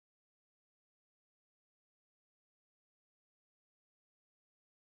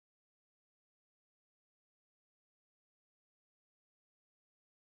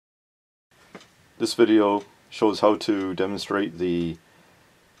This video shows how to demonstrate the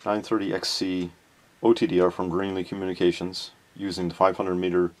 930XC OTDR from Greenlee Communications using the 500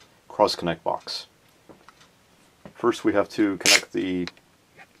 meter cross connect box. First we have to connect the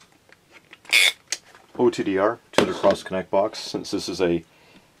OTDR to the cross connect box. Since this is a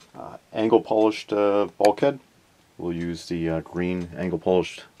angle polished bulkhead, we'll use the green angle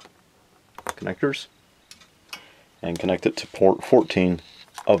polished connectors and connect it to port 14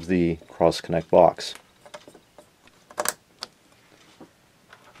 of the cross connect box.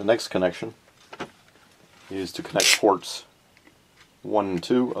 The next connection is to connect ports 1 and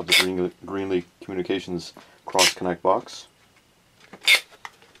 2 of the Greenlee Communications cross connect box.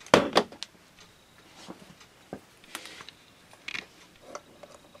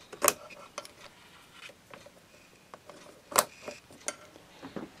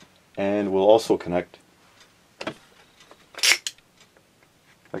 And we'll also connect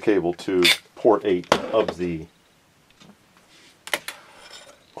a cable to port 8 of the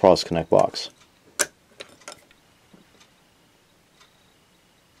cross connect box.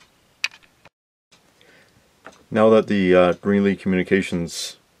 Now that the Greenlee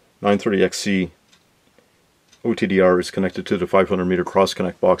Communications 930XC OTDR is connected to the 500 meter cross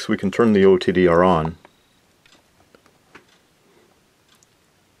connect box, we can turn the OTDR on.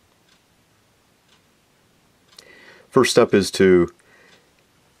 First step is to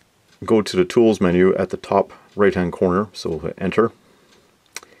go to the Tools menu at the top right hand corner, so we'll hit Enter,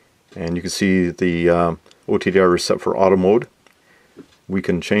 and you can see the OTDR is set for auto mode. We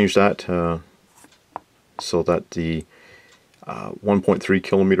can change that so that the 1.3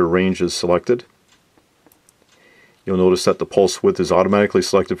 kilometer range is selected. You'll notice that the pulse width is automatically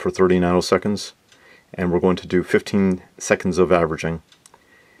selected for 30 nanoseconds, and we're going to do 15 seconds of averaging.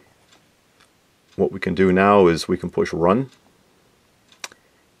 What we can do now is we can push Run.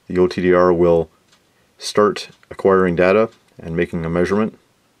 The OTDR will start acquiring data and making a measurement.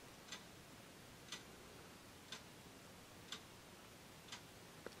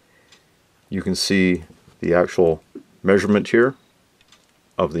 You can see the actual measurement here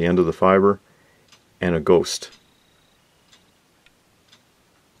of the end of the fiber and a ghost,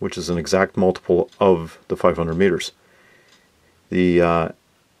 which is an exact multiple of the 500 meters. The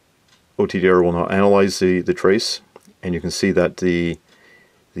OTDR will now analyze the trace, and you can see that the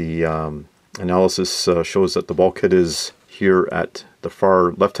analysis shows that the bulkhead is here at the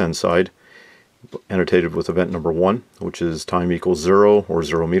far left hand side, annotated with event number 1, which is time equals 0 or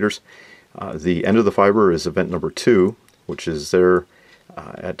 0 meters. The end of the fiber is event number 2, which is there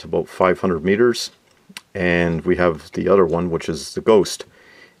at about 500 meters, and we have the other one, which is the ghost.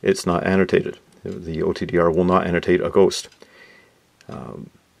 It's not annotated. The OTDR will not annotate a ghost.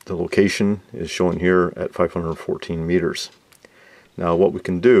 The location is shown here at 514 meters. Now what we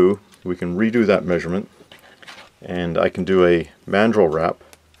can do, we can redo that measurement, and I can do a mandrel wrap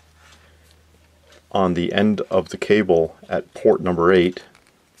on the end of the cable at port number 8.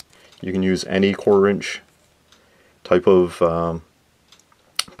 You can use any 1/4 inch type of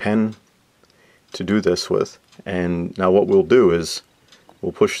pen to do this with. And now what we'll do is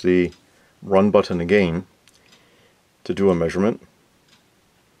we'll push the Run button again to do a measurement.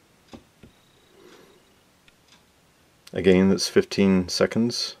 Again, that's 15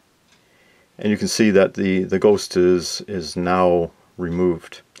 seconds, and you can see that the ghost is now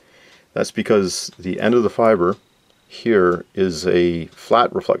removed. That's because the end of the fiber here is a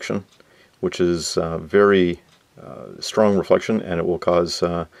flat reflection, which is very strong reflection, and it will cause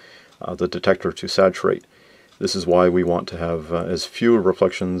the detector to saturate. This is why we want to have as few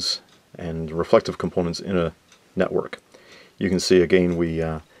reflections and reflective components in a network. You can see again we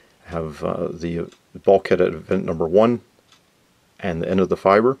have the bulkhead at event number 1 and the end of the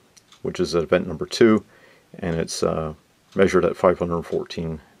fiber, which is at event number 2, and it's measured at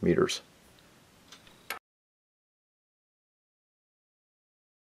 514 meters.